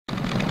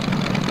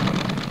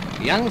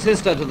Young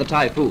sister to the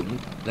Typhoon,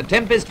 the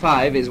Tempest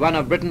 5 is one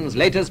of Britain's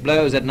latest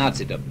blows at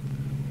Nazism.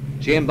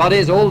 She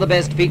embodies all the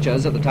best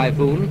features of the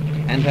Typhoon,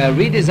 and her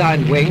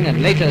redesigned wing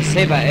and later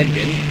Sabre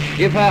engine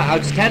give her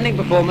outstanding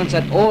performance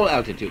at all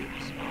altitudes.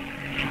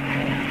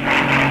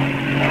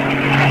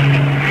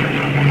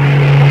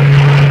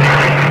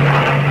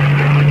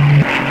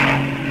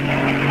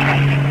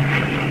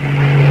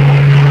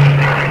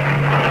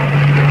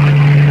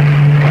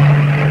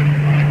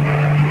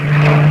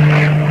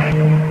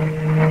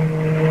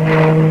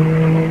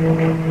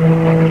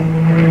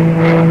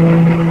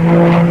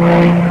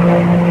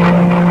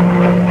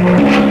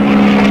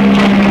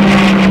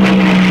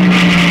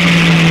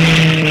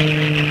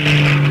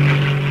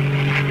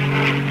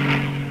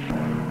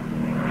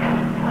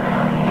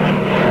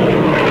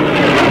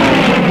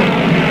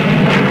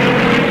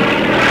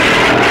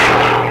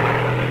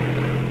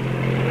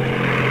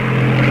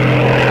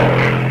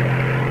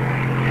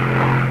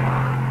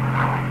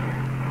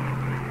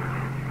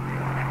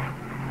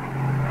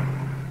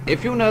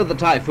 If you know the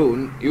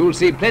Typhoon, you'll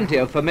see plenty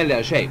of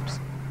familiar shapes.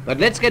 But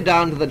let's get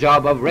down to the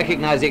job of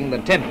recognizing the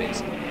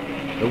Tempest.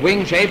 The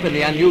wing shape and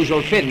the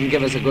unusual fin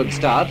give us a good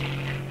start.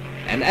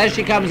 And as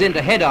she comes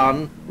into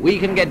head-on, we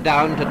can get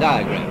down to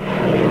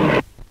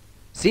diagram.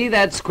 See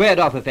that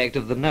squared-off effect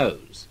of the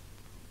nose.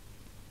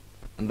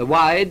 And the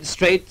wide,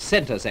 straight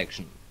center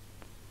section.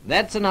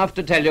 That's enough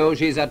to tell you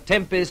she's a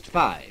Tempest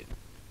 5.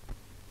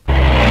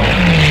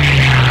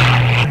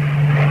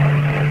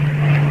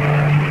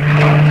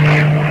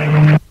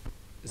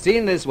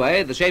 Seen this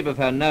way, the shape of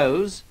her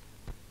nose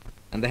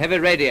and the heavy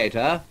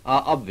radiator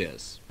are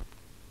obvious.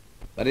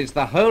 But it's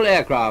the whole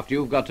aircraft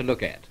you've got to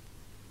look at.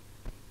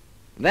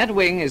 That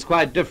wing is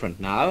quite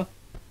different now.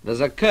 There's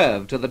a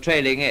curve to the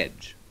trailing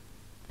edge,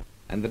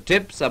 and the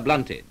tips are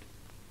blunted.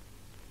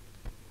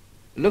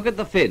 Look at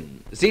the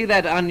fin. See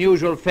that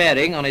unusual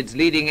fairing on its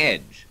leading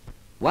edge.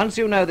 Once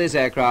you know this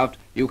aircraft,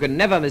 you can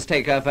never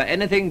mistake her for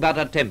anything but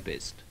a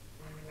Tempest.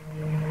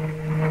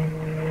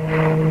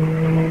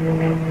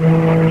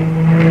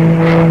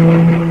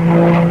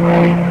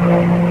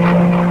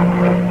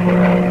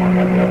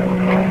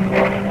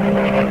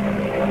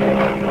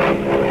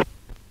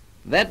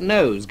 That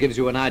nose gives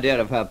you an idea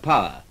of her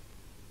power.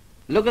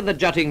 Look at the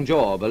jutting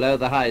jaw below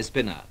the high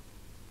spinner.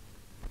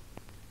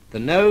 The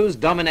nose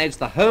dominates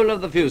the whole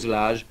of the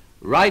fuselage,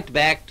 right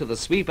back to the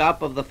sweep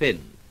up of the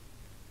fin.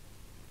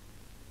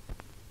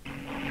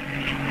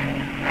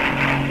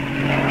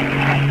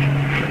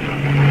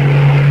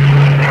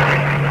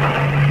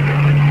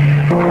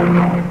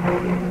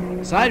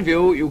 Side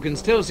view, you can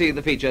still see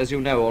the features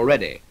you know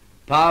already.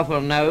 Powerful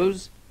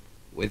nose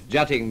with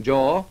jutting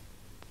jaw.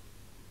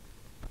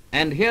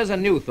 And here's a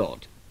new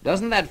thought.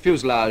 Doesn't that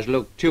fuselage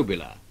look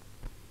tubular?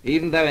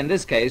 Even though in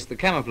this case the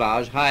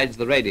camouflage hides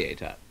the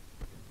radiator.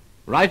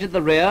 Right at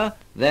the rear,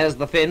 there's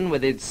the fin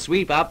with its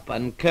sweep up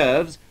and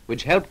curves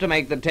which help to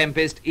make the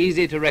Tempest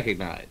easy to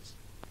recognize.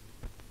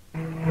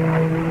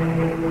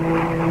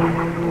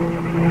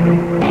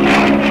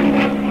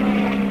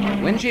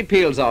 When she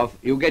peels off,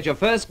 you get your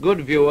first good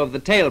view of the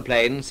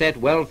tailplane set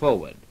well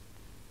forward.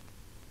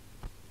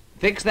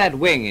 Fix that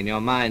wing in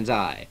your mind's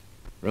eye.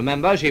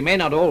 Remember, she may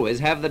not always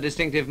have the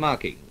distinctive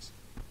markings.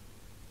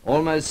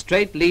 Almost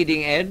straight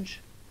leading edge,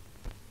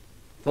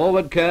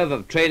 forward curve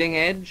of trailing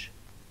edge,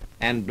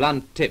 and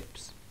blunt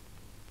tips.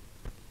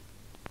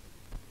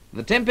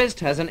 The Tempest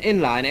has an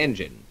inline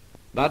engine,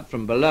 but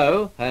from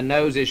below her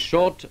nose is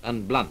short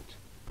and blunt.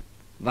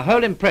 The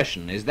whole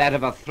impression is that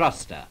of a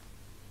thruster.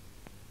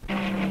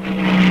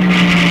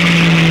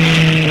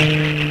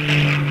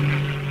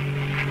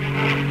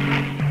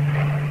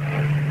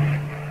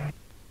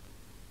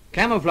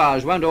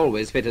 Camouflage won't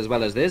always fit as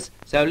well as this,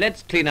 so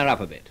let's clean her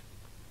up a bit.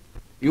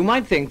 You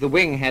might think the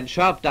wing had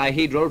sharp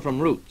dihedral from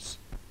roots,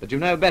 but you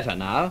know better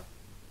now.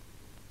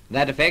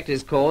 That effect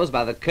is caused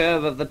by the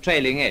curve of the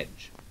trailing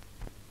edge.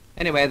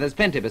 Anyway, there's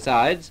plenty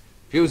besides.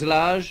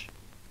 Fuselage,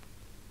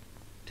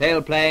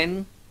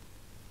 tailplane,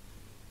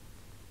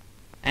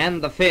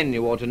 and the fin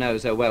you ought to know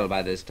so well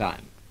by this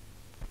time.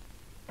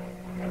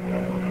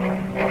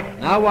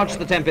 Now watch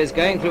the Tempest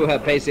going through her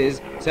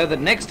paces so that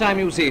next time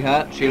you see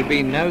her, she'll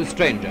be no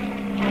stranger.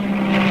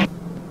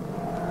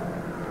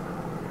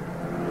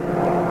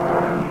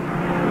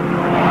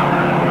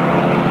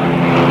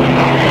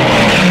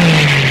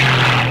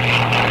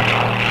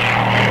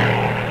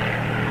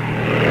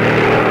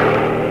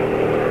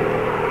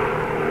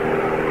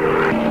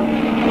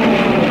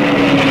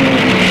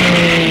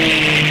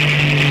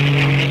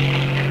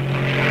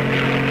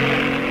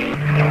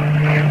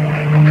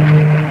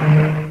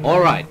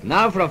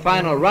 Now for a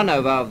final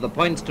run-over of the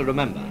points to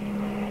remember.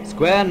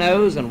 Square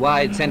nose and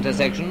wide center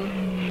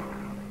section,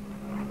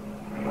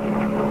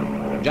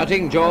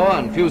 jutting jaw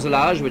and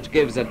fuselage which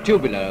gives a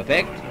tubular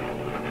effect,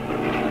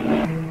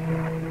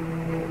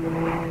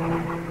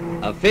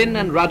 a fin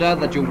and rudder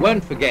that you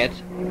won't forget,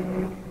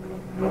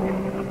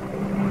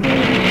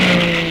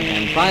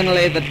 and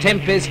finally the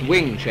Tempest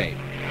wing shape.